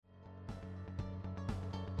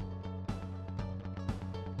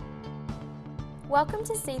Welcome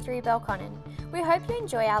to C3 Belconnen. We hope you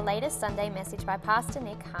enjoy our latest Sunday message by Pastor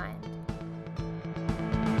Nick Hind.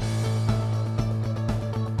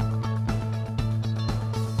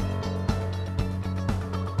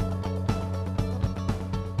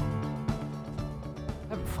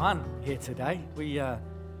 Having fun here today. We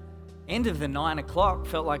end of the 9 o'clock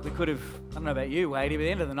felt like we could have, I don't know about you, Wadey, but the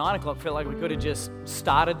end of the 9 o'clock felt like we could have just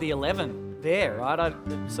started the 11 there, right?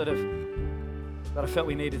 I felt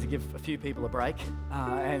we needed to give a few people a break,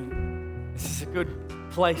 and this is a good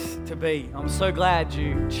place to be. I'm so glad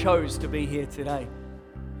you chose to be here today.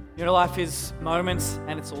 You know, life is moments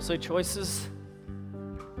and it's also choices.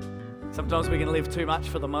 Sometimes we can live too much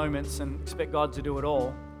for the moments and expect God to do it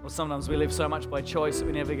all. Or sometimes we live so much by choice that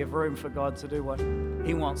we never give room for God to do what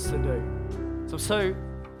He wants to do. So I'm so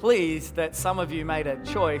pleased that some of you made a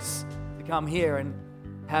choice to come here and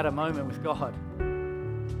had a moment with God.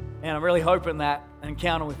 And I'm really hoping that an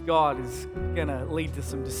encounter with God is going to lead to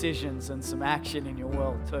some decisions and some action in your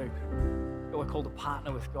world too. We're called to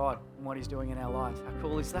partner with God in what He's doing in our lives. How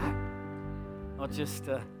cool is that? Not just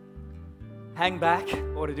to hang back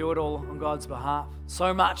or to do it all on God's behalf.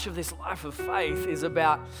 So much of this life of faith is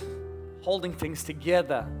about holding things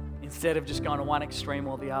together instead of just going to one extreme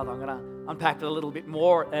or the other. I'm going to unpack it a little bit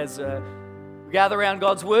more as we gather around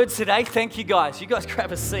God's Word today. Thank you guys. You guys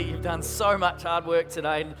grab a seat. You've done so much hard work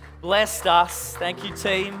today and blessed us. Thank you,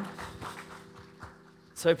 team.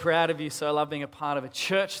 So proud of you. So I love being a part of a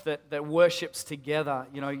church that worships together.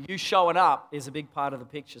 You know, you showing up is a big part of the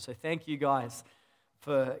picture. So thank you guys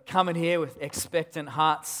for coming here with expectant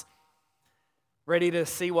hearts, ready to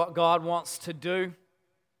see what God wants to do.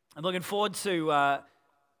 I'm looking forward to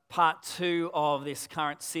part 2 of this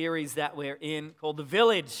current series that we're in called The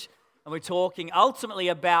Village. And we're talking ultimately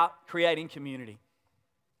about creating community.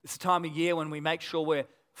 It's a time of year when we make sure we're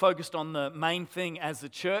focused on the main thing as a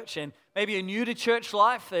church. And maybe you're new to church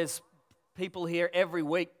life. There's people here every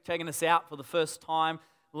week checking us out for the first time,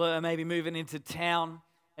 maybe moving into town.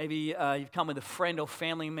 Maybe you've come with a friend or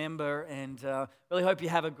family member, and really hope you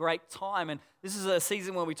have a great time. And this is a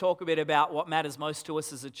season where we talk a bit about what matters most to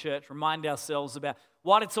us as a church, remind ourselves about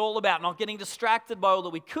what it's all about, not getting distracted by all that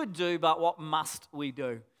we could do, but what must we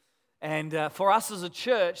do. And for us as a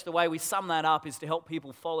church, the way we sum that up is to help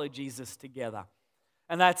people follow Jesus together.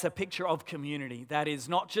 And that's a picture of community. That is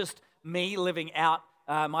not just me living out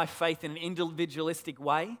my faith in an individualistic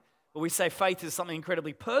way. But we say faith is something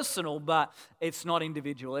incredibly personal, but it's not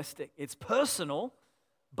individualistic. It's personal,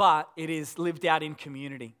 but it is lived out in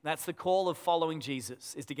community. That's the call of following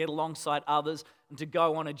Jesus, is to get alongside others and to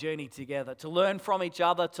go on a journey together, to learn from each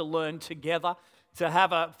other, to learn together, to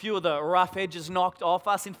have a few of the rough edges knocked off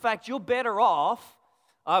us. In fact, you're better off,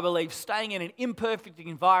 I believe, staying in an imperfect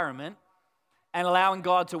environment and allowing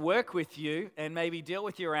God to work with you and maybe deal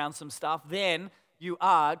with you around some stuff than you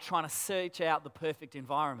are trying to search out the perfect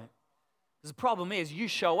environment. Because the problem is you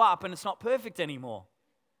show up and it's not perfect anymore.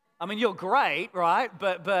 I mean, you're great, right?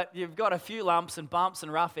 But you've got a few lumps and bumps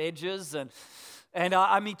and rough edges and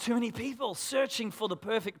I mean, too many people searching for the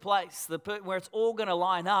perfect place, where it's all going to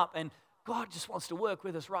line up, and God just wants to work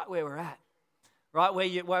with us right where we're at, right?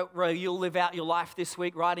 Where you'll live out your life this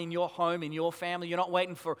week, right in your home, in your family. You're not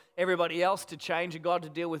waiting for everybody else to change and God to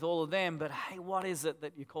deal with all of them, but hey, what is it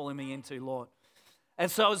that you're calling me into, Lord?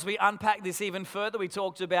 And so as we unpack this even further, we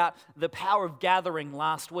talked about the power of gathering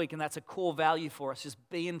last week, and that's a core value for us, just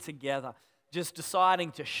being together, just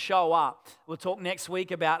deciding to show up. We'll talk next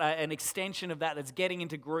week about an extension of that's getting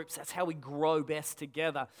into groups. That's how we grow best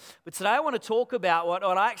together. But today I want to talk about what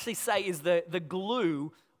I actually say is the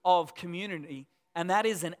glue of community, and that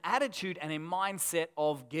is an attitude and a mindset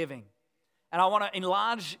of giving. And I want to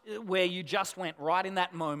enlarge where you just went right in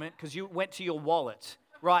that moment, because you went to your wallet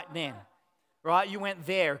right then. Right, you went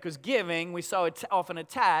there because giving, we so often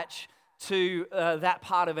attach to that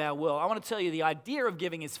part of our world. I want to tell you the idea of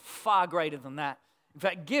giving is far greater than that. In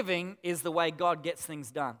fact, giving is the way God gets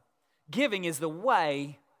things done. Giving is the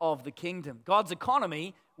way of the kingdom. God's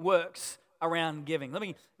economy works around giving. Let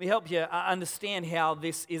me help you understand how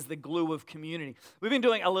this is the glue of community. We've been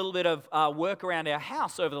doing a little bit of work around our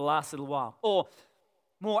house over the last little while, or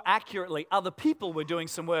more accurately, other people were doing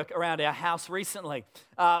some work around our house recently.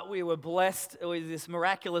 We were blessed with this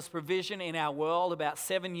miraculous provision in our world about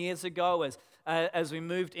 7 years ago as we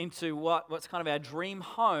moved into what's kind of our dream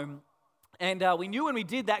home. And we knew when we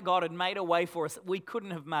did that, God had made a way for us that we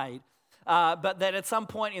couldn't have made. But that at some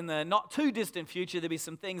point in the not too distant future, there'd be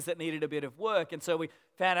some things that needed a bit of work. And so we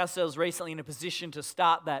found ourselves recently in a position to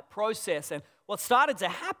start that process. And what started to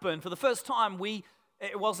happen, for the first time, we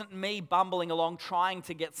it wasn't me bumbling along trying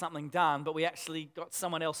to get something done, but we actually got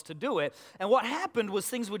someone else to do it. And what happened was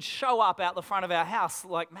things would show up out the front of our house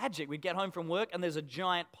like magic. We'd get home from work and there's a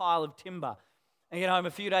giant pile of timber. And get home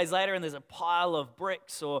a few days later and there's a pile of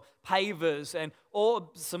bricks or pavers or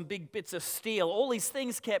some big bits of steel. All these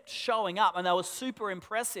things kept showing up and they were super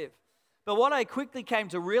impressive. But what I quickly came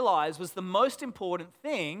to realize was the most important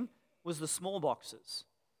thing was the small boxes.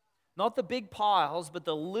 Not the big piles, but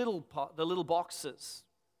the little boxes.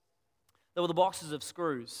 There were the boxes of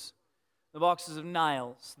screws, the boxes of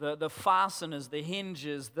nails, the fasteners, the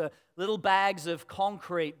hinges, the little bags of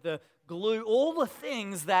concrete, the glue, all the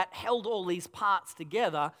things that held all these parts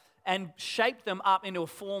together and shaped them up into a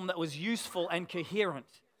form that was useful and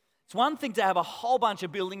coherent. It's one thing to have a whole bunch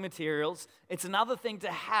of building materials. It's another thing to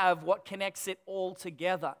have what connects it all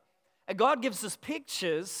together. And God gives us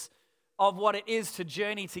pictures of what it is to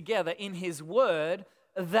journey together in His Word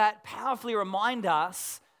that powerfully remind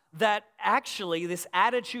us that actually this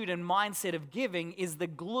attitude and mindset of giving is the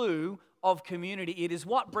glue of community. It is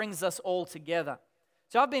what brings us all together.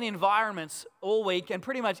 So I've been in environments all week and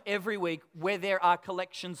pretty much every week where there are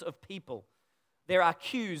collections of people. There are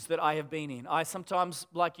queues that I have been in. I sometimes,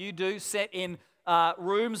 like you do, sit in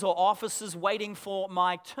rooms or offices waiting for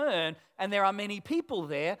my turn, and there are many people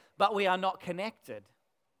there, but we are not connected.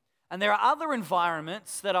 And there are other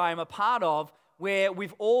environments that I am a part of where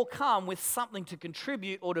we've all come with something to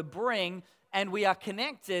contribute or to bring, and we are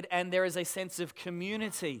connected, and there is a sense of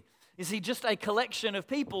community. You see, just a collection of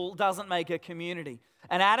people doesn't make a community.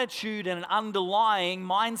 An attitude and an underlying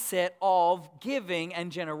mindset of giving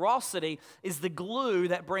and generosity is the glue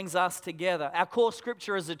that brings us together. Our core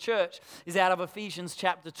scripture as a church is out of Ephesians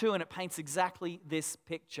chapter 2, and it paints exactly this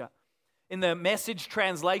picture. In the Message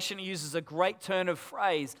translation, it uses a great turn of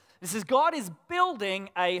phrase. It says, God is building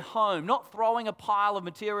a home, not throwing a pile of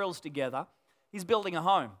materials together. He's building a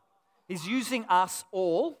home. He's using us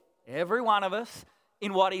all, every one of us,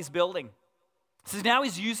 in what He's building. It says now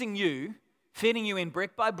He's using you, fitting you in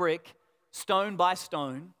brick by brick, stone by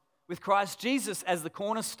stone, with Christ Jesus as the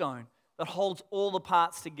cornerstone that holds all the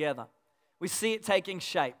parts together. We see it taking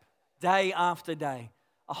shape day after day.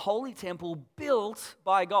 A holy temple built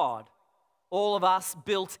by God. All of us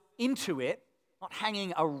built into it, not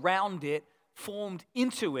hanging around it, formed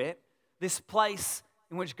into it, this place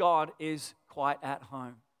in which God is quite at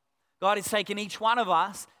home. God has taken each one of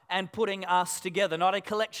us and putting us together, not a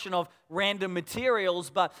collection of random materials,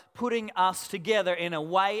 but putting us together in a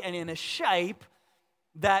way and in a shape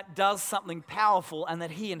that does something powerful and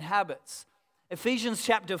that He inhabits. Ephesians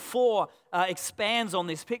chapter 4 expands on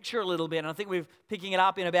this picture a little bit, and I think we're picking it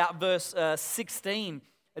up in about verse 16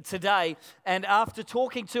 today. And after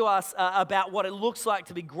talking to us about what it looks like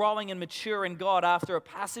to be growing and mature in God, after a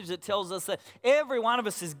passage that tells us that every one of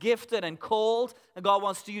us is gifted and called, and God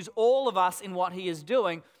wants to use all of us in what He is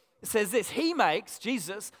doing, it says this: He makes,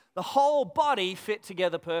 Jesus, the whole body fit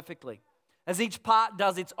together perfectly. As each part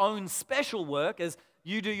does its own special work, as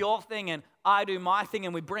you do your thing and I do my thing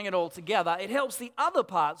and we bring it all together, it helps the other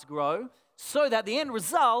parts grow so that the end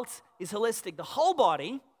result is holistic. The whole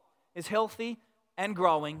body is healthy and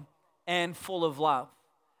growing and full of love.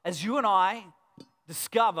 As you and I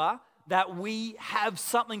discover that we have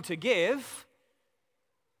something to give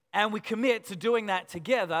and we commit to doing that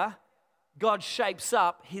together, God shapes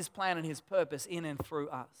up His plan and His purpose in and through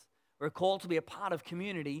us. We're called to be a part of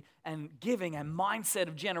community, and giving and mindset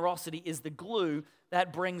of generosity is the glue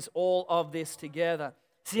that brings all of this together.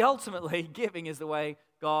 See, ultimately, giving is the way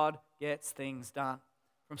God gets things done.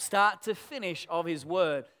 From start to finish of His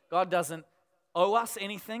word, God doesn't owe us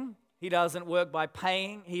anything. He doesn't work by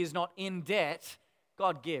paying. He is not in debt.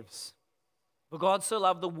 God gives. For God so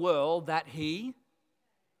loved the world that He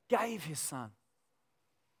gave His Son.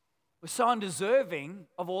 We're so undeserving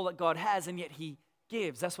of all that God has, and yet He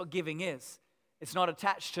gives. That's what giving is. It's not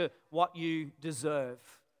attached to what you deserve.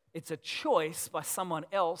 It's a choice by someone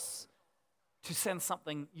else to send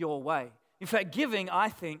something your way. In fact, giving, I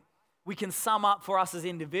think, we can sum up for us as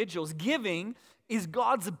individuals. Giving is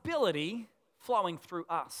God's ability flowing through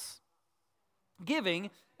us. Giving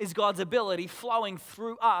is God's ability flowing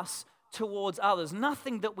through us towards others.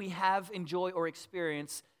 Nothing that we have, enjoy, or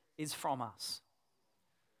experience is from us.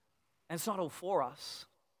 And it's not all for us.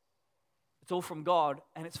 It's all from God,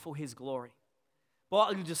 and it's for His glory. But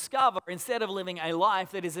what you discover, instead of living a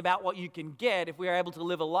life that is about what you can get, if we are able to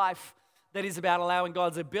live a life that is about allowing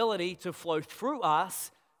God's ability to flow through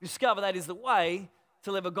us, you discover that is the way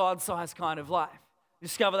to live a God-sized kind of life.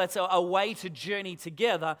 Discover that's a way to journey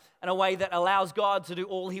together and a way that allows God to do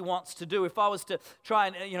all He wants to do. If I was to try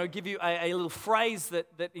and give you a little phrase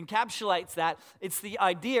that encapsulates that, it's the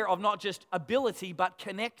idea of not just ability but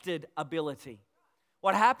connected ability.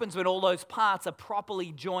 What happens when all those parts are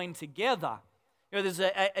properly joined together? There's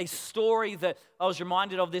a story that I was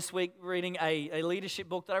reminded of this week reading a leadership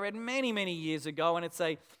book that I read many, many years ago, and it's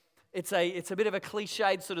a bit of a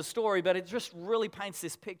cliched sort of story, but it just really paints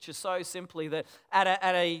this picture so simply that at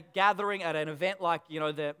a gathering, at an event like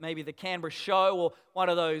maybe the Canberra Show or one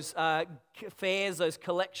of those fairs, those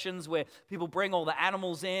collections where people bring all the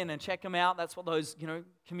animals in and check them out. That's what those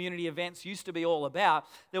community events used to be all about.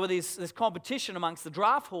 There were this competition amongst the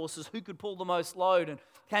draft horses who could pull the most load, and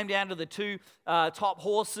came down to the two top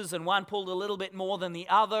horses, and one pulled a little bit more than the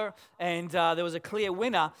other, and there was a clear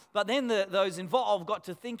winner. But then those involved got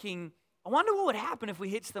to thinking, I wonder what would happen if we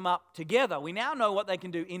hitched them up together. We now know what they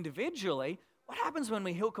can do individually. What happens when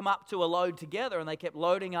we hook them up to a load together? And they kept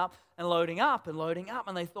loading up and loading up and loading up,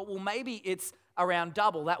 and they thought, well, maybe it's around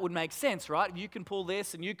double. That would make sense, right? If you can pull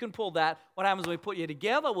this and you can pull that, what happens when we put you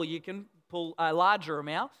together? Well, you can pull a larger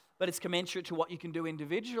amount, but it's commensurate to what you can do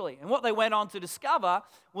individually. And what they went on to discover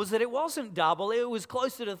was that it wasn't double, it was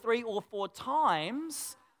closer to 3 or 4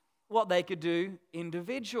 times what they could do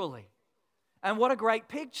individually. And what a great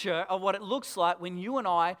picture of what it looks like when you and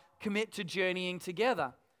I commit to journeying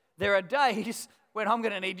together. There are days when I'm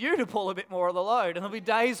going to need you to pull a bit more of the load, and there'll be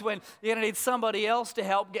days when you're going to need somebody else to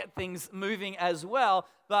help get things moving as well.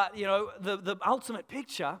 But, the ultimate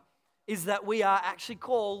picture is that we are actually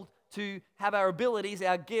called to have our abilities,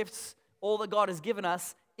 our gifts, all that God has given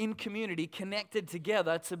us in community, connected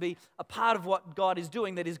together to be a part of what God is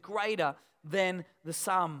doing that is greater than the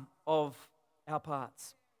sum of our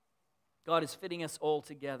parts. God is fitting us all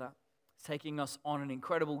together. He's taking us on an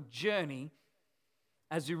incredible journey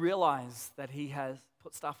as you realize that He has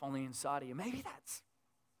put stuff on the inside of you. Maybe that's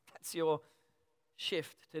your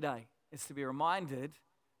shift today, is to be reminded,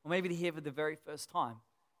 or maybe to hear for the very first time,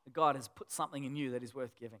 that God has put something in you that is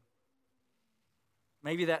worth giving.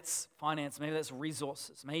 Maybe that's finance, maybe that's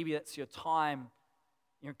resources, maybe that's your time,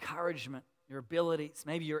 your encouragement, your abilities,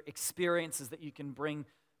 maybe your experiences that you can bring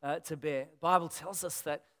to bear. The Bible tells us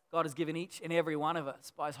that God has given each and every one of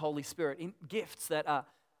us by His Holy Spirit gifts that are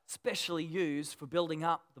specially used for building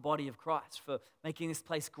up the body of Christ, for making this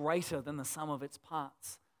place greater than the sum of its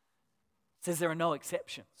parts. It says there are no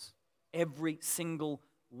exceptions. Every single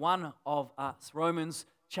one of us. Romans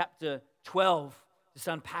chapter 12 just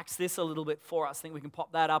unpacks this a little bit for us. I think we can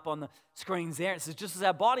pop that up on the screens there. It says, just as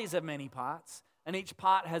our bodies have many parts, and each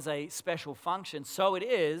part has a special function, so it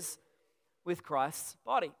is with Christ's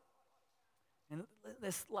body. And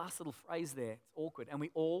this last little phrase there, it's awkward. And we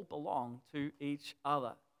all belong to each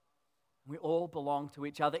other. We all belong to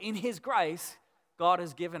each other. In His grace, God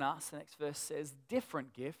has given us, the next verse says,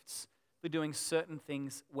 different gifts for doing certain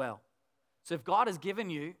things well. So if God has given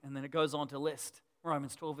you, and then it goes on to list,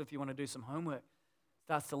 Romans 12, if you want to do some homework,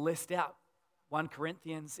 starts to list out 1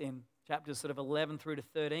 Corinthians in chapters sort of 11 through to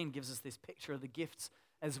 13 gives us this picture of the gifts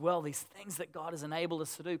as well, these things that God has enabled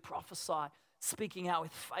us to do, prophesy, speaking out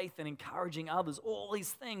with faith and encouraging others, all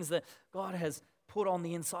these things that God has put on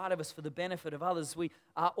the inside of us for the benefit of others. We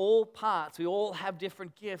are all parts, we all have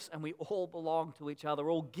different gifts, and we all belong to each other,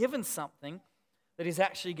 all given something that is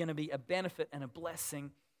actually going to be a benefit and a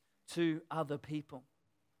blessing to other people.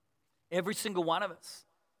 Every single one of us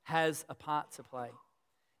has a part to play.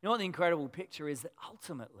 You know what the incredible picture is? That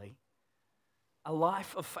ultimately, a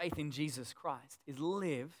life of faith in Jesus Christ is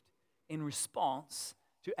lived in response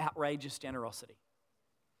to outrageous generosity.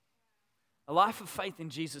 A life of faith in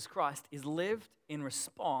Jesus Christ is lived in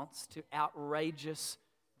response to outrageous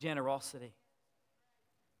generosity.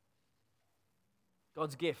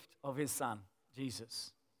 God's gift of His Son,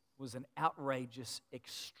 Jesus, was an outrageous,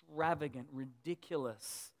 extravagant,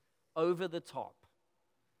 ridiculous, over-the-top,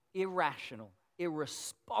 irrational,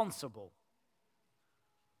 irresponsible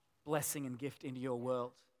blessing and gift into your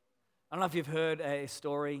world. I don't know if you've heard a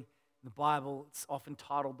story in the Bible. It's often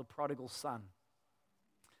titled The Prodigal Son.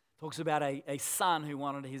 It talks about a son who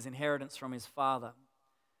wanted his inheritance from his father.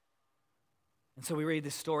 And so we read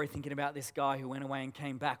this story thinking about this guy who went away and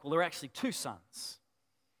came back. Well, there are actually 2 sons.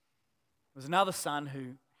 There was another son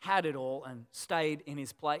who had it all and stayed in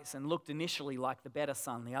his place and looked initially like the better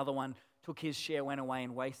son. The other one took his share, went away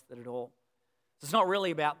and wasted it all. So it's not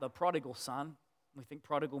really about the prodigal son. We think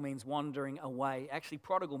prodigal means wandering away. Actually,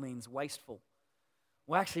 prodigal means wasteful.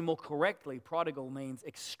 Well, actually, more correctly, prodigal means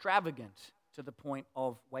extravagant to the point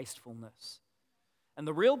of wastefulness. And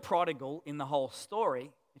the real prodigal in the whole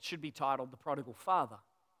story, it should be titled The Prodigal Father.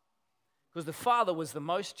 Because the father was the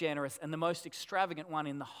most generous and the most extravagant one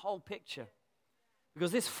in the whole picture.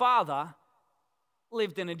 Because this father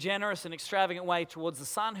lived in a generous and extravagant way towards the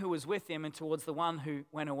son who was with him and towards the one who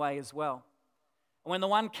went away as well. And when the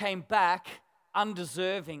one came back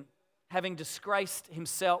undeserving, having disgraced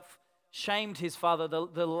himself, shamed his father,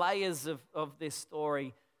 the layers of this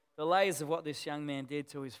story, the layers of what this young man did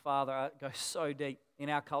to his father go so deep. In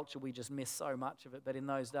our culture, we just miss so much of it. But in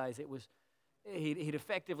those days, he'd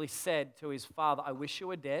effectively said to his father, I wish you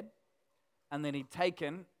were dead. And then he'd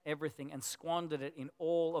taken everything and squandered it in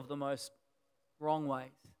all of the most wrong ways.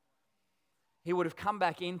 He would have come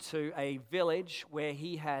back into a village where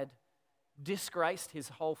he had disgraced his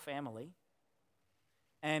whole family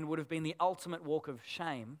and would have been the ultimate walk of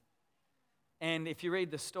shame. And if you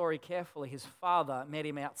read the story carefully, his father met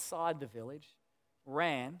him outside the village,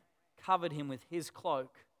 ran, covered him with his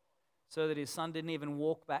cloak so that his son didn't even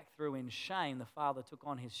walk back through in shame. The father took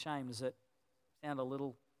on his shame. Does it sound a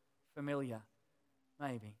little familiar?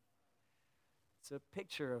 Maybe. It's a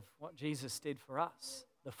picture of what Jesus did for us.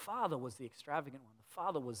 The father was the extravagant one. The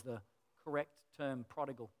father was the correct term,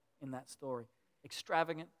 prodigal, in that story.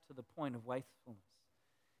 Extravagant to the point of wastefulness.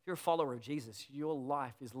 If you're a follower of Jesus, your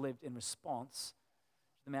life is lived in response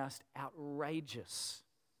to the most outrageous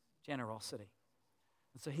generosity.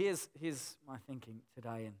 And so here's my thinking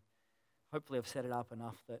today, and hopefully I've set it up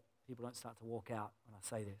enough that people don't start to walk out when I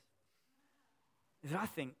say this. Is that I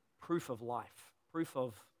think proof of life, proof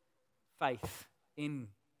of faith in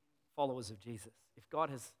followers of Jesus, if God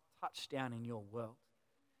has touched down in your world,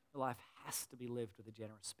 your life has to be lived with a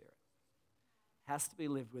generous spirit. It has to be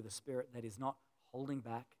lived with a spirit that is not holding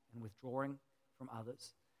back and withdrawing from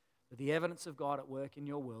others. But the evidence of God at work in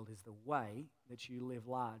your world is the way that you live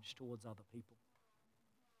large towards other people.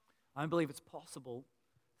 I don't believe it's possible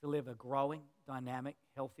to live a growing, dynamic,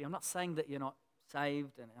 healthy. I'm not saying that you're not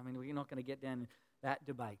saved, and we're not going to get down that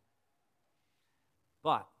debate.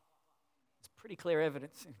 But it's pretty clear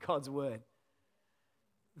evidence in God's word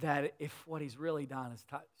that if what he's really done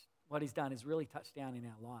is really touched down in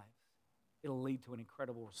our lives, it'll lead to an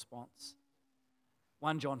incredible response.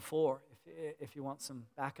 1 John 4, if you want some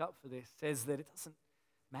backup for this, says that it doesn't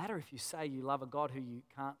matter if you say you love a God who you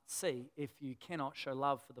can't see if you cannot show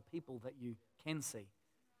love for the people that you can see,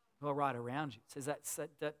 who are right around you. It says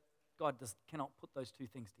that God cannot put those two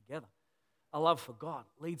things together. A love for God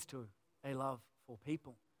leads to a love for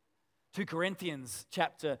people. 2 Corinthians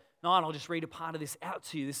chapter 9, I'll just read a part of this out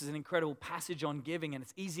to you. This is an incredible passage on giving, and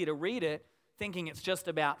it's easy to read it thinking it's just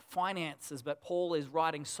about finances, but Paul is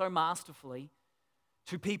writing so masterfully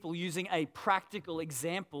to people using a practical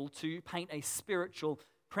example to paint a spiritual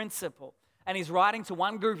principle. And he's writing to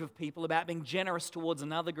one group of people about being generous towards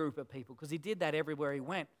another group of people, because he did that everywhere he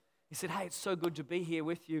went. He said, hey, it's so good to be here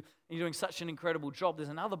with you, and you're doing such an incredible job. There's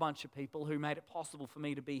another bunch of people who made it possible for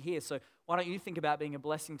me to be here, so why don't you think about being a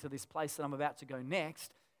blessing to this place that I'm about to go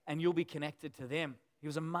next, and you'll be connected to them. He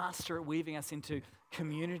was a master at weaving us into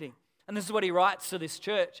community. And this is what he writes to this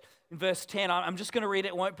church in verse 10. I'm just going to read it.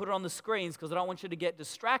 I won't put it on the screens because I don't want you to get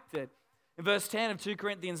distracted. In verse 10 of 2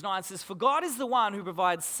 Corinthians 9, it says, for God is the one who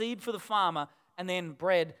provides seed for the farmer and then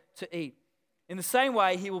bread to eat. In the same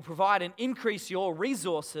way, he will provide and increase your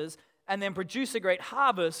resources and then produce a great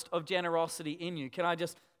harvest of generosity in you. Can I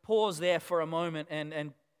just pause there for a moment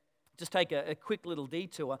and just take a quick little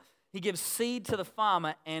detour? He gives seed to the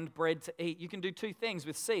farmer and bread to eat. You can do two things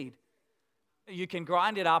with seed. You can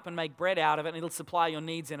grind it up and make bread out of it, and it'll supply your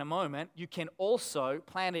needs in a moment. You can also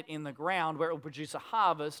plant it in the ground where it will produce a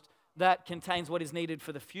harvest that contains what is needed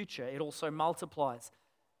for the future. It also multiplies.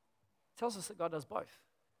 It tells us that God does both.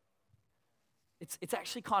 It's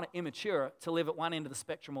actually kind of immature to live at one end of the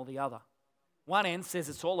spectrum or the other. One end says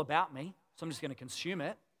it's all about me, so I'm just going to consume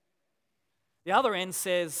it. The other end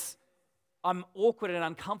says I'm awkward and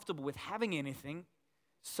uncomfortable with having anything,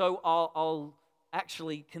 so I'll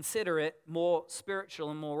actually consider it more spiritual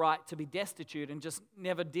and more right to be destitute and just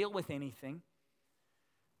never deal with anything.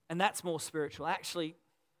 And that's more spiritual. Actually,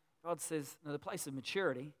 God says, no, the place of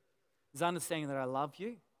maturity is understanding that I love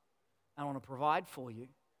you, I want to provide for you,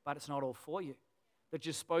 but it's not all for you. That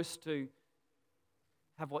you're supposed to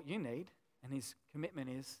have what you need, and his commitment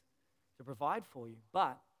is to provide for you.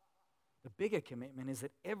 But the bigger commitment is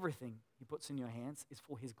that everything he puts in your hands is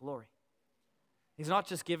for his glory. He's not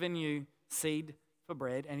just given you seed for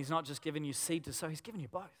bread, and he's not just given you seed to sow, he's given you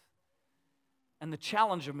both. And the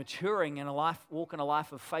challenge of maturing in walking a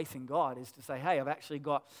life of faith in God is to say, hey, I've actually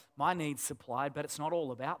got my needs supplied, but it's not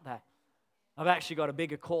all about that. I've actually got a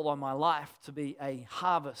bigger call on my life to be a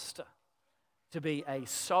harvester, to be a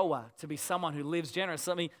sower, to be someone who lives generous.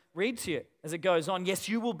 Let me read to you as it goes on. Yes,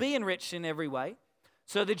 you will be enriched in every way,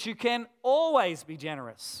 so that you can always be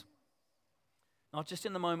generous. Not just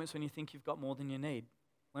in the moments when you think you've got more than you need.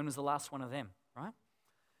 When was the last one of them, right?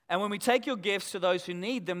 And when we take your gifts to those who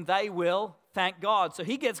need them, they will thank God. So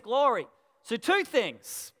he gets glory. So two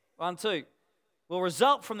things, will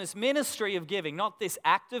result from this ministry of giving, not this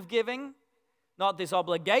act of giving, not this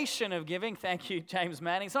obligation of giving. Thank you, James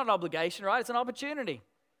Manning. It's not an obligation, right? It's an opportunity.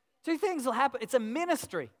 Two things will happen. It's a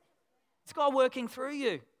ministry. It's God working through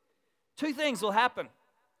you. Two things will happen.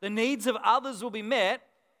 The needs of others will be met,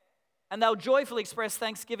 and they'll joyfully express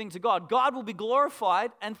thanksgiving to God. God will be glorified,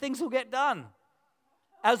 and things will get done.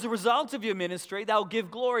 As a result of your ministry, they'll give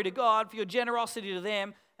glory to God for your generosity to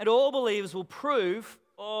them, and all believers will prove,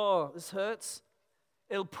 oh, this hurts.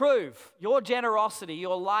 It'll prove your generosity,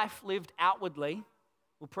 your life lived outwardly,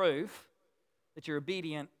 will prove that you're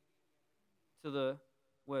obedient to the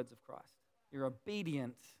words of Christ. You're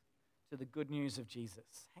obedient to the good news of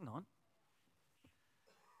Jesus. Hang on.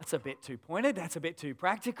 That's a bit too pointed. That's a bit too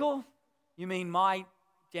practical. You mean my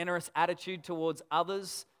generous attitude towards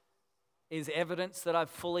others is evidence that I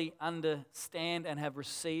fully understand and have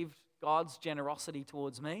received God's generosity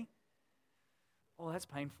towards me? Oh, that's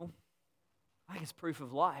painful. I think it's proof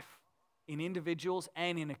of life in individuals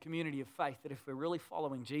and in a community of faith that if we're really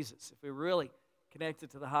following Jesus, if we're really connected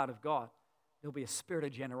to the heart of God, there'll be a spirit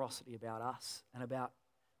of generosity about us and about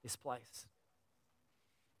this place.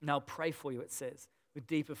 And I'll pray for you, it says, with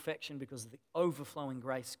deep affection because of the overflowing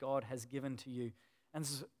grace God has given to you. And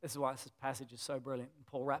this is why this passage is so brilliant. And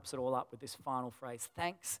Paul wraps it all up with this final phrase,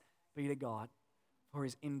 thanks be to God for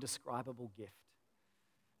his indescribable gift.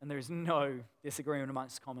 And there is no disagreement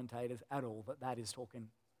amongst commentators at all that that is talking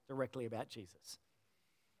directly about Jesus.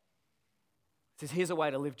 It says, here's a way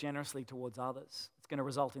to live generously towards others. It's going to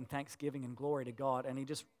result in thanksgiving and glory to God. And he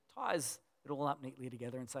just ties it all up neatly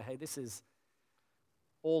together and say, hey, this is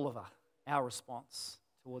all of our response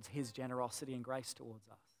towards his generosity and grace towards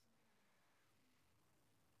us.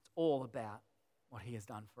 It's all about what he has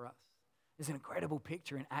done for us. There's an incredible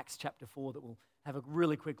picture in Acts chapter 4 that we'll have a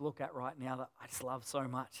really quick look at right now that I just love so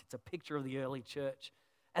much. It's a picture of the early church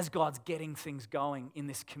as God's getting things going in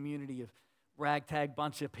this community of ragtag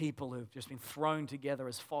bunch of people who've just been thrown together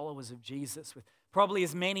as followers of Jesus with probably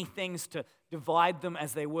as many things to divide them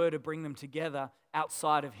as they were to bring them together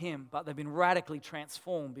outside of him, but they've been radically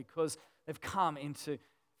transformed because they've come into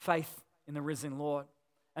faith in the risen Lord.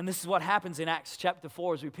 And this is what happens in Acts chapter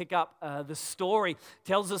 4 as we pick up the story.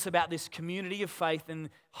 Tells us about this community of faith and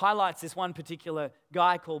highlights this one particular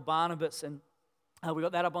guy called Barnabas. And we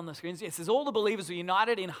got that up on the screen. It says, all the believers were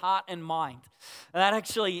united in heart and mind. And that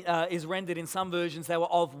actually is rendered in some versions, they were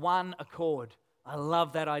of one accord. I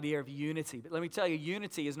love that idea of unity. But let me tell you,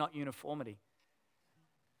 unity is not uniformity.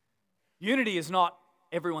 Unity is not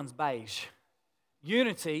everyone's beige.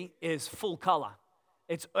 Unity is full color.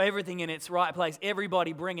 It's everything in its right place.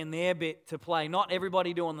 Everybody bringing their bit to play. Not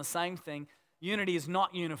everybody doing the same thing. Unity is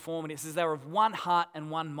not uniformity. It says they're of one heart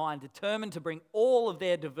and one mind, determined to bring all of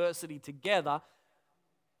their diversity together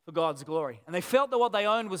for God's glory. And they felt that what they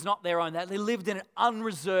owned was not their own, that they lived in an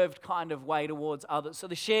unreserved kind of way towards others. So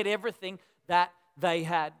they shared everything that they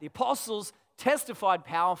had. The apostles testified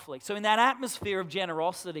powerfully. So in that atmosphere of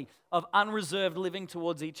generosity, of unreserved living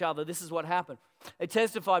towards each other, this is what happened. They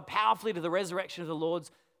testified powerfully to the resurrection of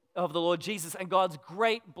the Lord Jesus, and God's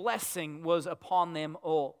great blessing was upon them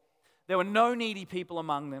all. There were no needy people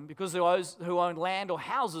among them, because those who owned land or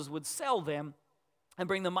houses would sell them and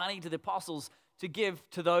bring the money to the apostles to give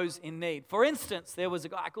to those in need. For instance, there was a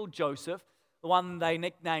guy called Joseph, the one they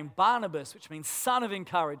nicknamed Barnabas, which means son of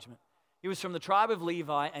encouragement. He was from the tribe of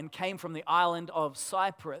Levi and came from the island of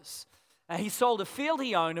Cyprus. He sold a field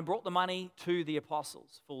he owned and brought the money to the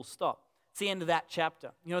apostles, full stop. It's the end of that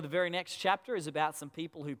chapter. You know, the very next chapter is about some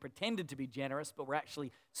people who pretended to be generous but were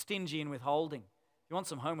actually stingy and withholding. If you want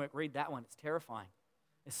some homework, read that one. It's terrifying.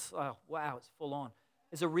 It's full on.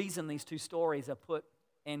 There's a reason these two stories are put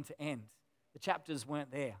end to end. The chapters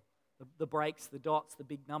weren't there. The breaks, the dots, the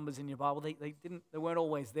big numbers in your Bible, they weren't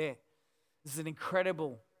always there. This is an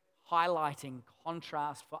incredible highlighting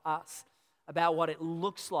contrast for us about what it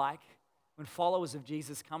looks like when followers of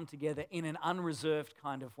Jesus come together in an unreserved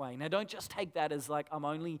kind of way. Now, don't just take that as like, I'm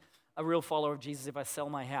only a real follower of Jesus if I sell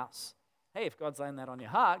my house. Hey, if God's laying that on your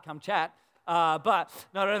heart, come chat. But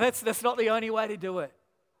no, that's not the only way to do it.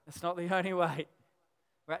 That's not the only way.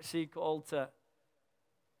 We're actually called to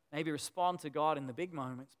maybe respond to God in the big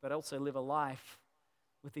moments, but also live a life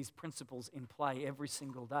with these principles in play every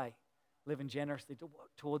single day. Living generously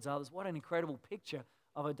towards others. What an incredible picture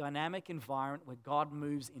of a dynamic environment where God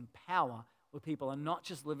moves in power, where people are not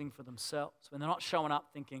just living for themselves, when they're not showing up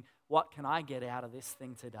thinking, what can I get out of this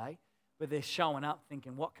thing today? but they're showing up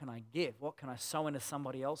thinking, what can I give? What can I sow into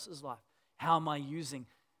somebody else's life? How am I using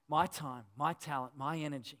my time, my talent, my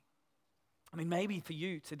energy? I mean, maybe for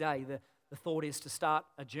you today, the thought is to start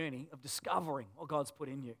a journey of discovering what God's put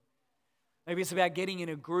in you. Maybe it's about getting in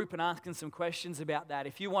a group and asking some questions about that.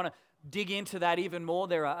 If you want to dig into that even more,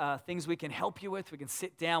 there are things we can help you with. We can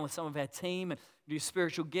sit down with some of our team and do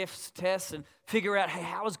spiritual gifts tests and figure out, hey,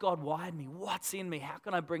 how has God wired me? What's in me? How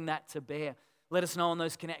can I bring that to bear? Let us know on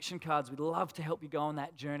those connection cards. We'd love to help you go on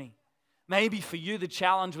that journey. Maybe for you, the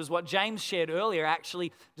challenge was what James shared earlier,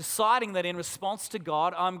 actually deciding that in response to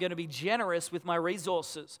God, I'm going to be generous with my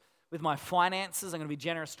resources, with my finances. I'm going to be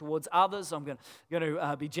generous towards others. I'm going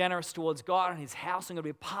to be generous towards God and His house. I'm going to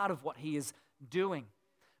be a part of what He is doing.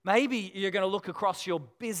 Maybe you're going to look across your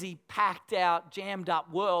busy, packed out, jammed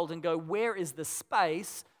up world and go, where is the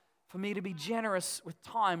space for me to be generous with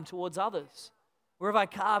time towards others? Where have I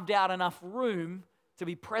carved out enough room to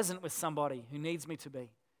be present with somebody who needs me to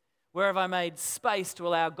be? Where have I made space to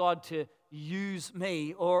allow God to use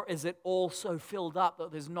me? Or is it all so filled up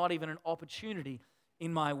that there's not even an opportunity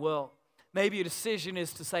in my world? Maybe your decision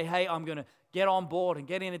is to say, hey, I'm going to get on board and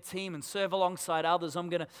get in a team and serve alongside others. I'm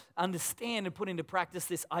going to understand and put into practice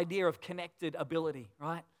this idea of connected ability,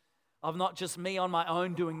 right? Of not just me on my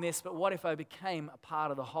own doing this, but what if I became a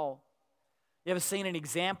part of the whole? You ever seen an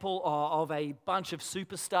example of a bunch of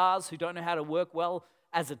superstars who don't know how to work well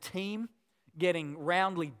as a team, getting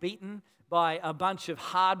roundly beaten by a bunch of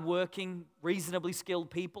hardworking, reasonably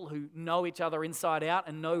skilled people who know each other inside out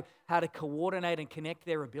and know how to coordinate and connect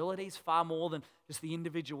their abilities far more than just the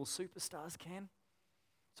individual superstars can?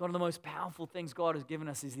 It's one of the most powerful things God has given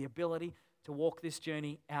us is the ability to walk this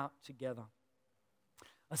journey out together.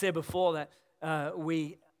 I said before that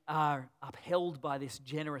we are upheld by this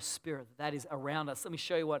generous spirit that is around us. Let me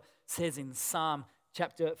show you what it says in Psalm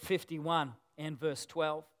chapter 51 and verse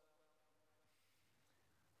 12.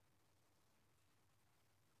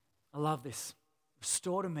 I love this.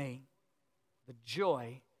 Restore to me the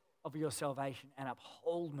joy of your salvation and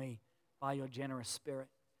uphold me by your generous spirit.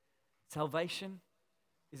 Salvation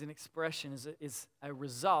is an expression, is a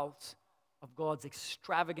result of God's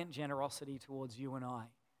extravagant generosity towards you and I.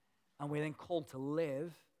 And we're then called to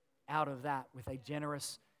live out of that with a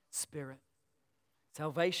generous spirit.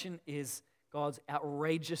 Salvation is God's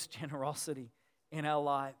outrageous generosity in our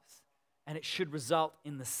lives, and it should result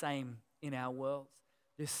in the same in our worlds.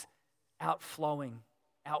 This outflowing,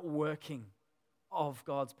 outworking of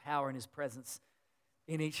God's power and His presence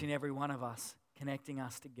in each and every one of us, connecting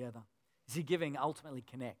us together. You see, giving ultimately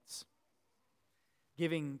connects.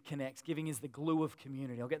 Giving connects. Giving is the glue of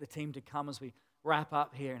community. I'll get the team to come as we wrap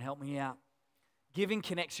up here and help me out. Giving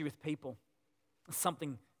connects you with people.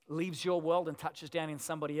 Something leaves your world and touches down in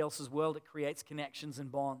somebody else's world. It creates connections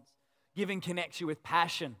and bonds. Giving connects you with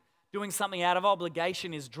passion. Doing something out of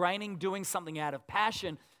obligation is draining. Doing something out of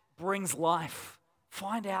passion brings life.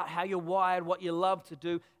 Find out how you're wired, what you love to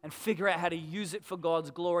do, and figure out how to use it for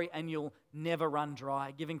God's glory, and you'll never run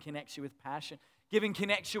dry. Giving connects you with passion. Giving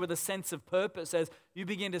connects you with a sense of purpose as you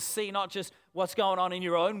begin to see not just what's going on in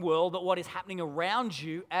your own world, but what is happening around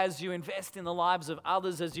you as you invest in the lives of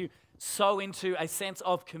others, as you sow into a sense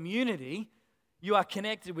of community. You are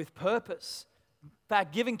connected with purpose. In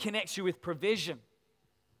fact, giving connects you with provision.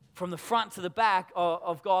 From the front to the back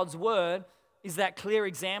of God's word is that clear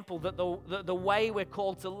example that the way we're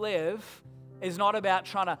called to live is not about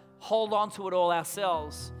trying to hold on to it all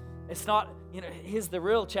ourselves. It's not, here's the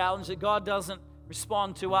real challenge, that God doesn't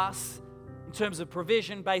respond to us in terms of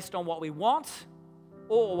provision based on what we want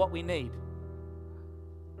or what we need.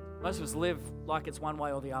 Most of us live like it's one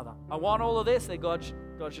way or the other. I want all of this, then God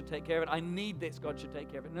should take care of it. I need this, God should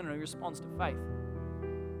take care of it. No, He responds to faith.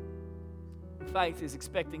 Faith is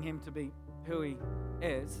expecting Him to be who He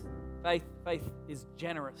is. Faith is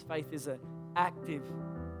generous. Faith is an active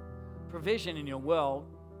provision in your world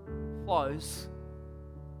flows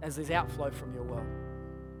as there's outflow from your world.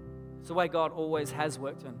 It's the way God always has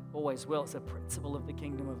worked and always will. It's a principle of the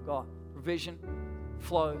kingdom of God. Provision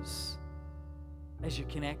flows as you're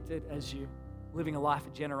connected, as you're living a life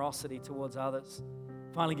of generosity towards others.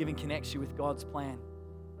 Finally, giving connects you with God's plan.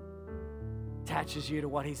 Attaches you to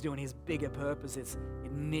what He's doing, His bigger purpose. It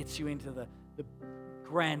knits you into the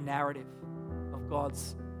grand narrative of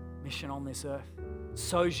God's mission on this earth.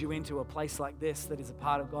 Sows you into a place like this that is a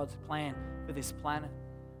part of God's plan for this planet,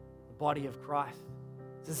 the body of Christ.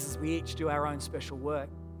 This is, we each do our own special work.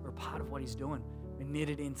 We're a part of what He's doing. We're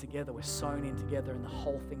knitted in together. We're sewn in together, and the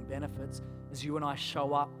whole thing benefits as you and I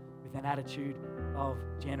show up with an attitude of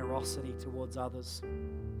generosity towards others.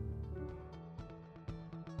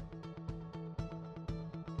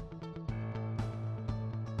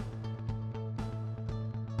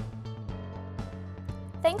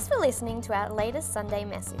 Thanks for listening to our latest Sunday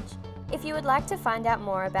message. If you would like to find out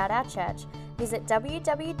more about our church, visit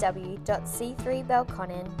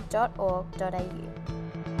www.c3belconnen.org.au.